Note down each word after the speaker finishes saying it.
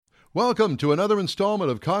Welcome to another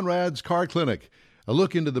installment of Conrad's Car Clinic, a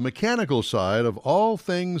look into the mechanical side of all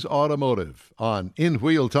things automotive on In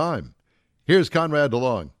Wheel Time. Here's Conrad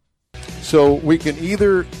DeLong. So we can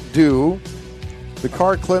either do the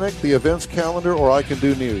car clinic, the events calendar, or I can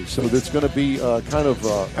do news. So it's going to be kind of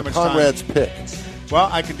Conrad's pick. Well,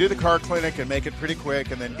 I can do the car clinic and make it pretty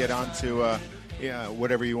quick and then get on to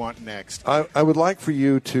whatever you want next. I would like for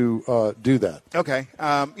you to do that. Okay.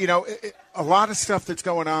 A lot of stuff that's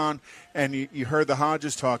going on, and you heard the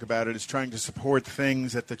Hodges talk about it, is trying to support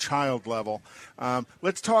things at the child level.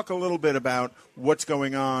 Let's talk a little bit about what's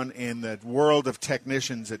going on in the world of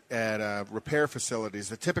technicians at repair facilities.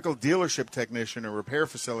 The typical dealership technician or repair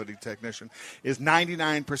facility technician is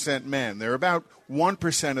 99% men. There are about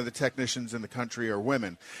 1% of the technicians in the country are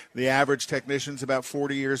women. The average technician is about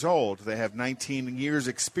 40 years old. They have 19 years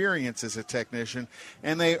experience as a technician,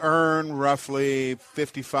 and they earn roughly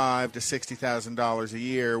 $55,000 to $60,000 a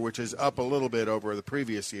year, which is up a little bit over the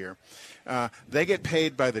previous year. They get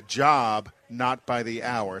paid by the job, not by the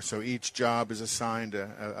hour. So each job is assigned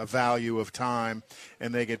a value of time,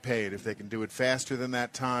 and they get paid. If they can do it faster than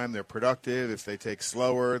that time, they're productive. If they take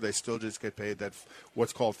slower, they still just get paid that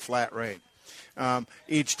what's called flat rate.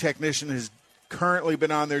 Each technician has currently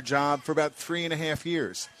been on their job for about 3.5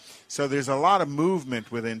 years. So there's a lot of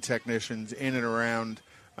movement within technicians in and around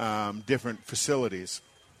different facilities.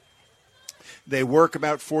 They work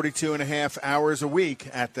about 42 and a half hours a week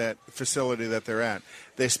at that facility that they're at.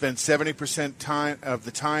 They spend 70% of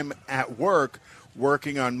the time at work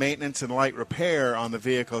working on maintenance and light repair on the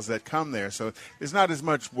vehicles that come there. So there's not as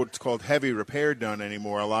much what's called heavy repair done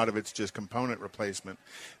anymore. A lot of it's just component replacement.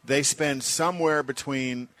 They spend somewhere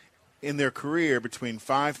in their career between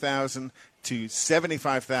 $5,000 to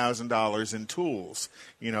 $75,000 in tools.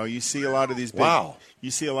 You see a lot of these big, You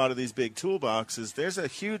see a lot of these big toolboxes. There's a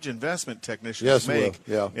huge investment technicians make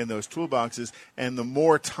in those toolboxes, and the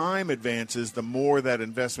more time advances, the more that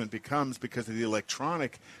investment becomes because of the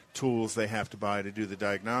electronic tools they have to buy to do the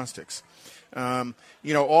diagnostics. All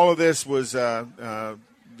of this was the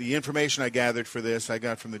information I gathered for this. I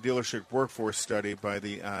got from the dealership workforce study by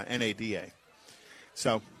the NADA.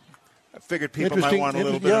 So I figured people might want a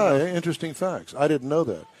little bit of interesting facts. I didn't know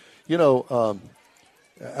that.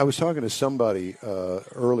 I was talking to somebody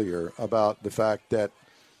earlier about the fact that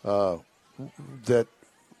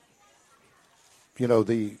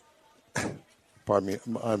pardon me,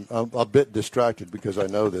 I'm a bit distracted because I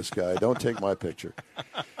know this guy. Don't take my picture.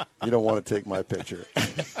 You don't want to take my picture.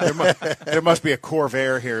 There must be a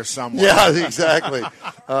Corvair here somewhere. Yeah, exactly.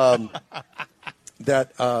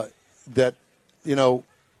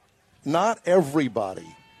 Not everybody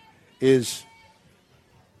is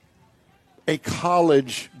a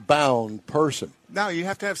college-bound person. No, you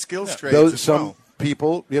have to have skills trades Some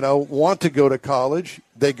people, want to go to college.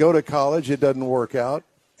 They go to college, it doesn't work out,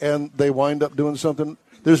 and they wind up doing something.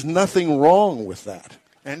 There's nothing wrong with that.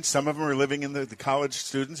 And some of them are living in the college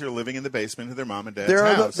students are living in the basement of their mom and dad's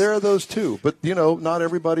house. There are those too, but not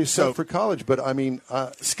everybody's set for college. But I mean,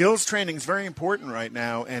 skills training is very important right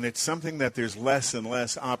now, and it's something that there's less and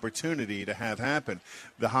less opportunity to have happen.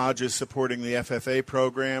 The Hodge is supporting the FFA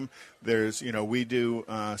program. There's, we do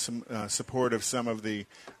some support of some of the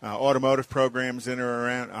automotive programs in or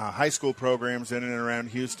around high school programs in and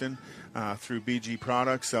around Houston through BG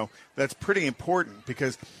Products. So that's pretty important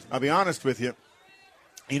because I'll be honest with you.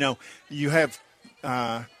 You have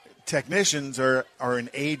technicians are an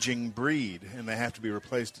aging breed, and they have to be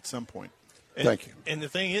replaced at some point. Thank you. And the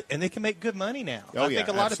thing is, and they can make good money now. I think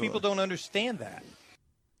a lot of people don't understand that.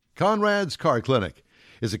 Conrad's Car Clinic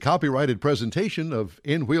is a copyrighted presentation of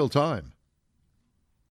In Wheel Time.